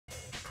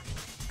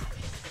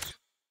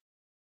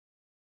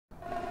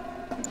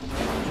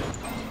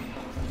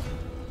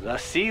The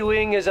Sea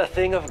Wing is a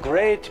thing of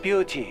great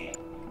beauty.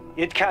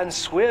 It can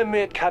swim,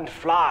 it can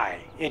fly.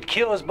 It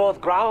kills both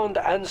ground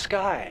and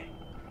sky.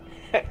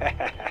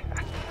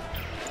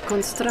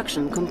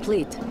 Construction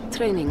complete.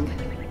 Training.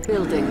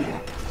 Building.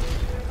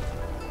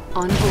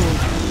 On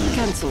hold.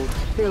 Cancelled.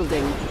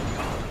 Building.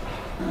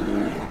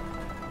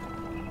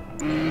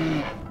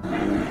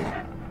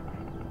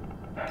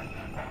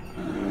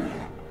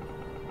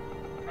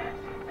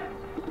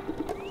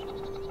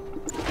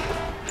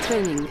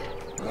 Training.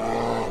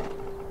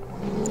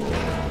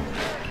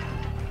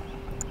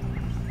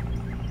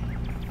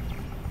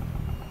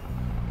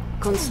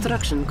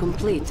 Construction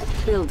complete.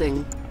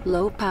 Building.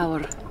 Low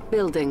power.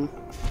 Building.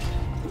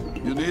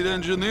 You need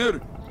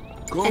engineer?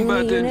 Combat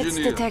Enemy units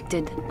engineer.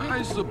 detected.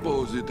 I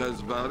suppose it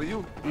has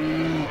value.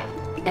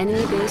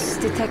 Enemy base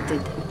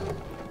detected.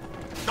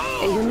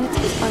 A unit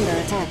is under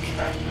attack.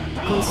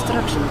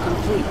 Construction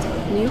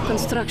complete. New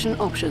construction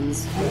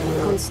options.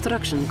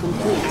 Construction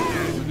complete.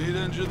 You need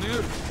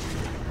engineer?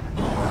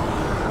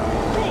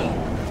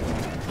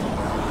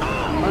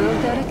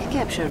 Oil derrick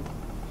captured.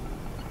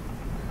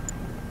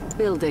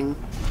 Building.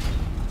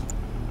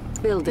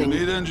 You Building.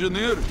 need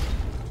engineer?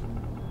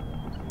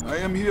 I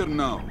am here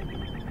now.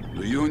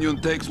 The Union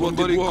takes what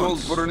it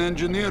calls for an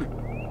engineer.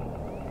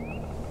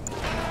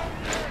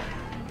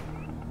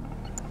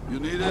 You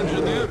need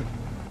engineer?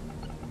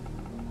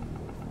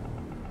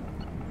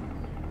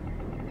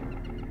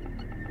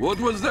 What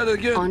was that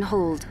again? On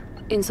hold.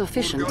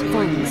 Insufficient Forgot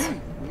funds.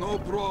 me? No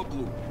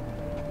problem.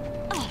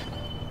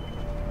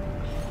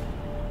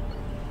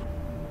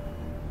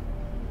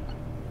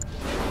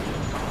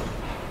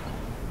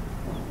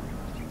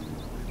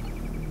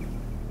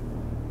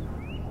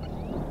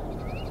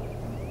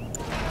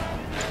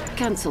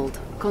 Cancelled.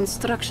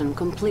 Construction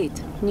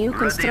complete. New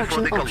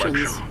construction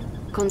options.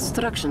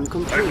 Construction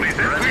complete.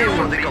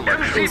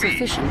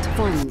 Insufficient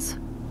funds.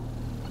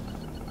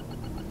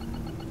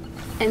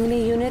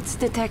 Enemy units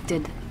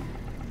detected.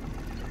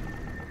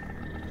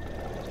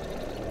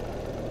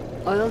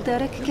 Oil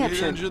derrick You need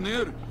captured.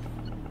 engineer?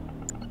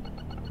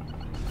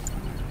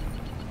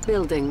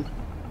 Building.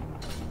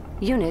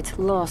 Unit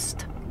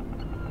lost.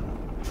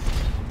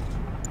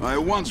 I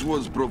once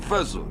was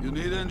professor. You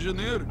need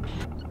engineer?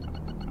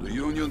 The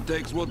Union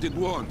takes what it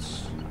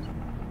wants.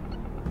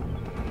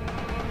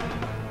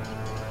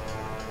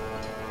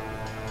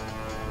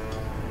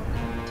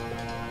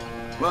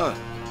 What?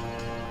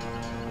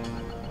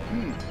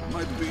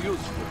 Might be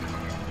useful.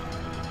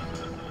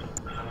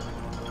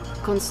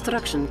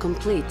 Construction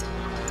complete.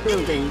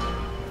 Building.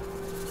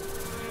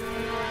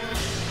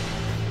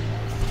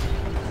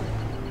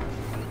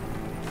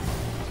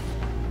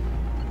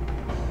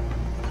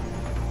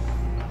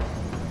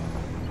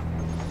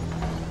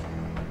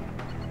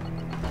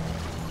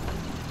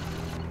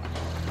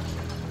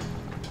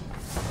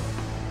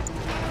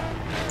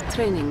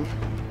 Training.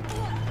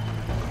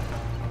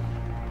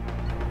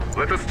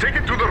 Let us take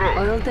it to the road.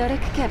 Oil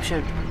derrick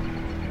captured.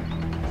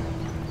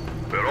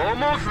 We're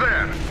almost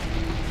there.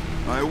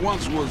 I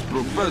once was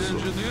professor.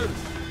 Engineer?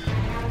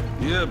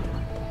 Yep.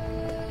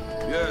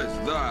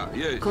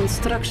 Yes.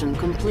 Construction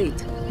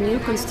complete. New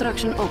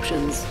construction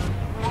options.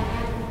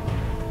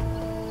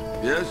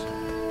 Yes?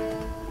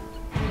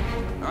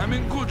 I'm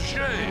in good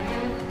shape.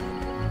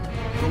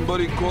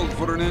 Somebody called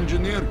for an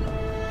engineer?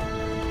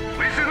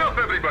 Listen up,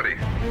 everybody.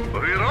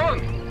 We're on.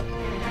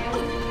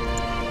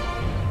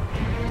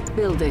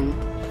 Building.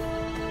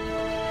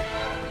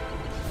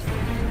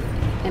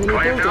 Enemy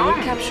Quiet building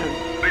down. captured.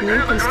 Prepare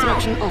New the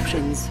construction ground.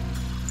 options.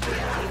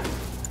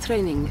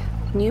 Training.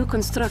 New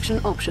construction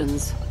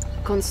options.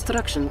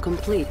 Construction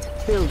complete.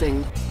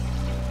 Building.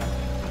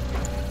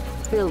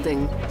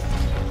 Building.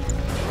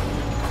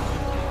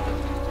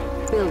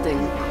 Building.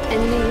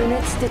 Enemy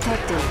units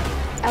detected.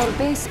 Our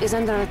base is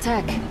under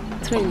attack.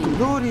 Training.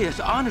 Glorious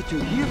honor to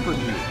hear from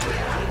you.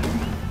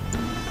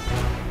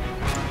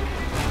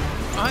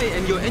 I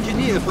am your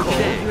engineer for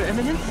today, Your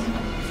Eminence.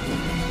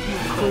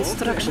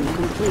 Construction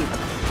complete.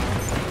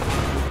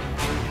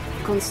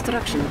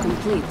 Construction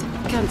complete.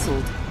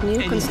 Cancelled. New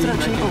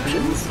construction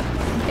options.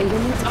 A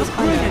unit is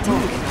under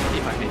attack.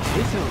 If I may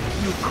say so,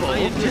 you call. I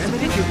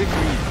anticipate your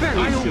victory very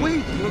soon. I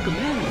await your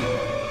command.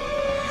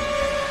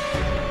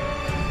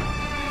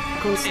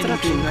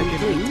 Construction Anything I can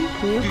complete.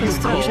 do? New Do you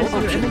construction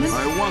call, Your options. Eminence?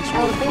 I once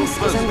Our was base is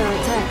professor. under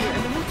attack.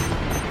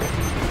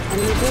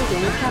 Enemy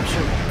building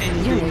captured.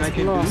 Anything I Unit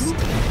can do? lost.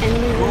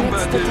 Enemy units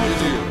Combat detected.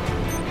 engineer.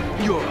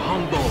 Your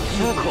humble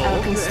call.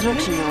 Our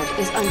construction yard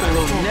is under I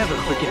will attack. never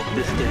forget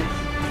this day.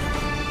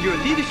 Your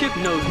leadership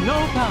knows no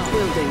bounds.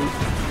 Building.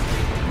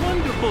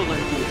 Wonderful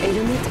idea. A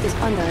unit is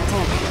under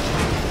attack.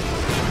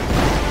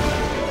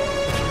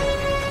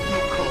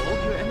 You called,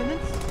 Your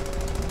Eminence?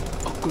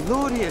 A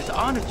glorious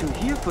honor to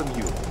hear from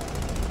you.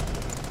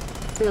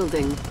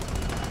 Building.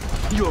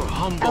 Your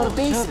humble Our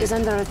base servant. is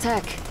under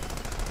attack.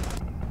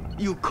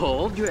 You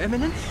called, Your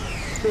Eminence?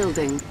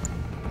 Building.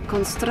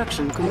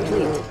 Construction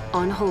complete.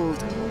 On hold.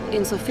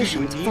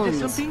 Insufficient Do you need funds.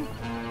 something?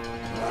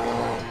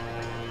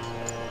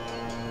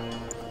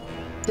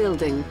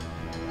 Building.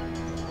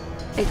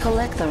 A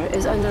collector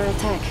is under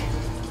attack.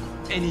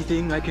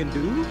 Anything I can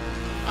do?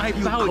 I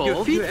bow at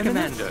your feet,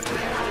 Commander.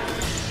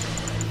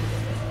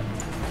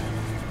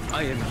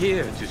 I am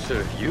here to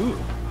serve you.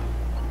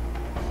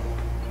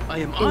 I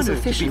am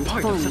honored to be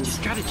part of such a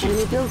strategy.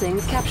 Enemy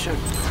building captured.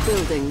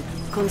 Building.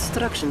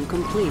 Construction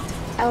complete.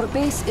 Our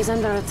base is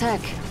under attack.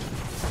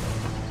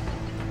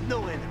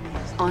 No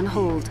enemies. On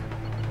hold.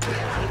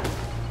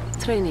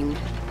 Training.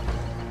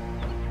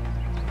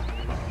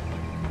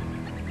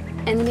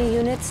 Enemy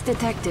units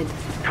detected.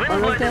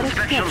 Oral barrack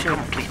captured.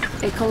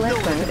 A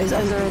collector is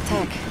under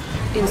attack.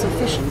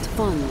 Insufficient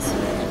funds.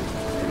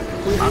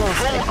 We've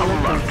lost a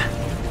collector.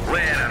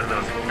 Where are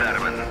those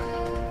vermin?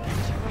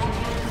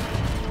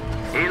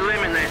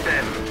 Eliminate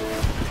them.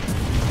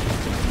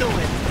 No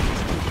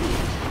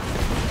enemies.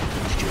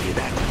 Did you hear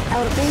that?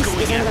 Our base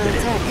is under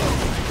attack.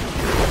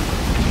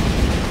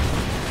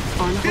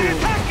 On hold.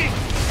 Attacking!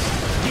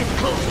 Get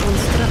close.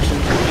 Construction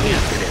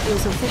complete.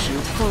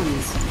 Insufficient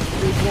funds.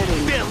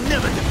 Repairing. They'll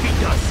never defeat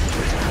us.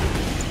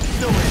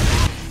 No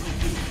enemies.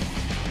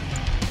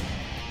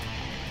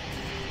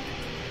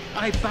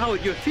 I bow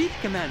at your feet,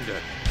 Commander.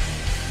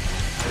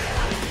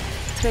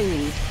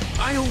 Training.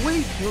 I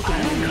await your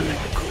command.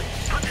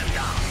 Put them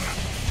down.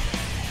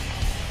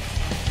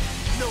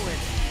 No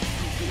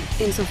enemies.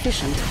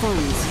 Insufficient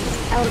funds.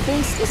 Our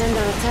base is under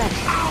attack.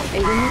 A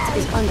unit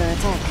is under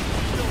attack.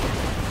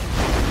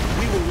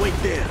 We will wait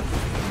there.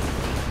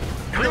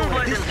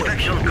 Twin-blade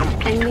inspection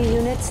complete. Enemy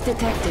units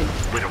detected.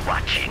 We're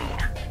watching.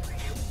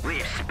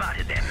 We've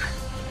spotted them.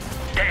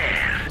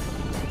 There.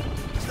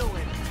 No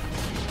enemy.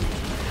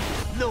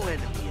 No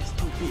enemy is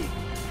too big.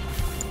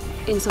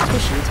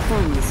 Insufficient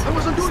funds. I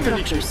wasn't doing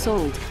Structure anything.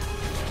 sold.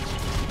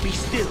 Be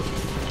still.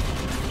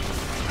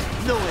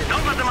 No enemy.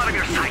 Don't let them out of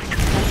your sight. An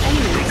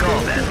enemy Take all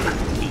has been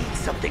them. Need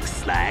something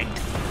slagged?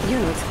 defeated.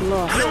 Unit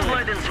lost.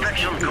 Twin-blade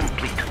inspection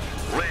complete.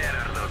 Where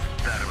are those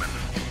vermin?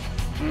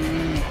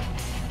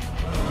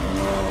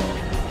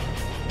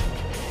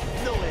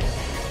 No enemy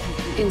is too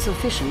big.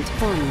 Insufficient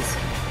funds.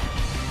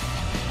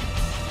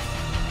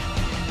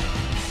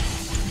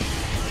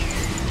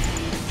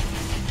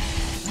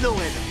 No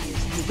enemy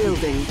is too big.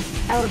 Building.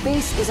 Our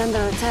base is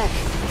under attack.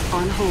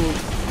 On hold.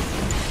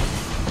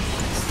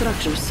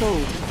 Structure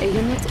sold. A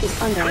unit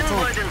is under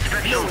Twin-blade attack.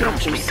 inspection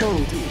Structure complete.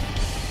 sold.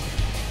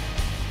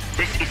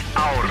 This is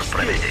our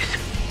premises.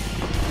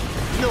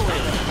 No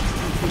enemy.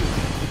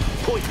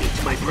 Point me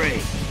to my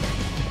prey.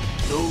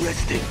 No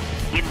resting.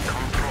 In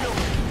control.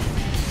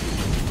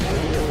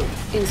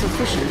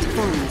 Insufficient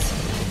funds.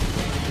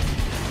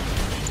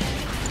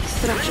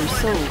 Structure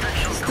sold.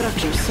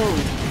 Structure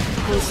sold.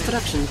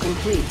 Construction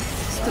complete.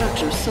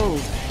 Structure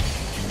sold.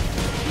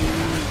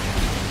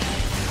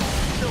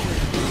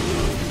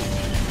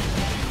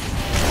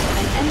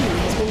 An enemy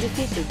has been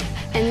defeated.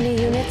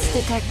 Enemy units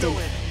detected.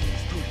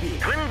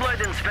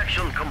 Twin-blade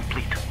inspection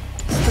complete.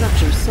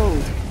 Structure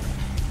sold.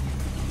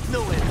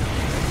 No enemy.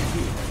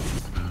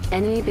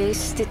 Enemy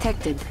base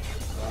detected.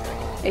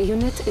 A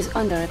unit is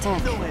under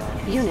attack.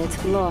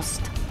 Unit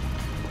lost.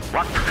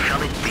 What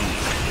shall it be?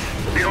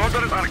 The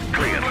orders are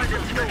clear. Twin-blade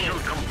inspection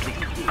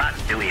complete. What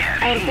do we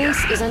have Our here?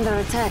 base is under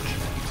attack.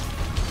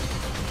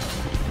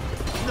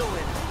 No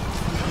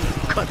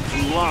enemy. Cut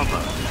through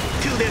lava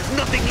till there's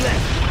nothing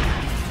left.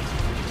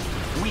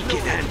 We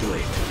can handle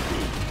it.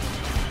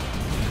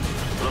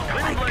 I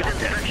Twin-blade got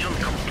them. inspection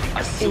complete.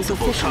 A suitable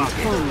Insufficient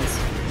target. funds.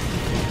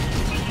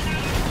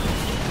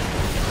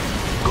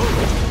 Go.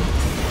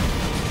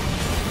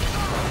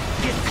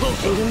 Get A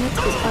closer. unit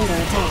is under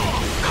attack.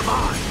 Come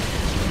on.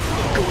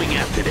 Going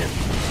after them.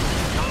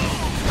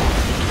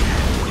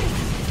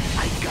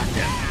 I got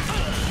them.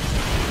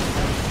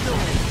 No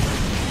enemy.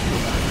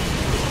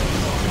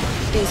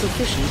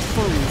 Insufficient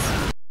funds.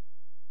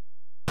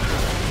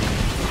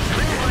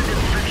 Twin-blade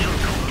inspection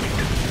complete.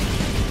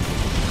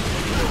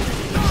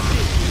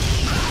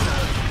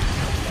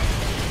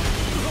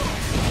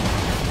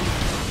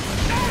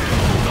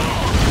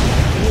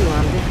 You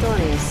are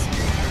victorious.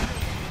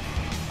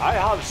 I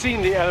have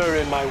seen the error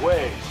in my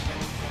ways,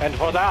 and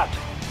for that,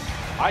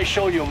 I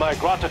show you my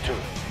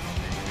gratitude.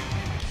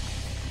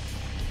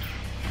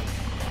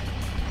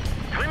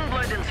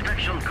 Twin-blade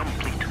inspection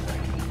complete.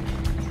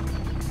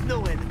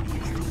 No enemy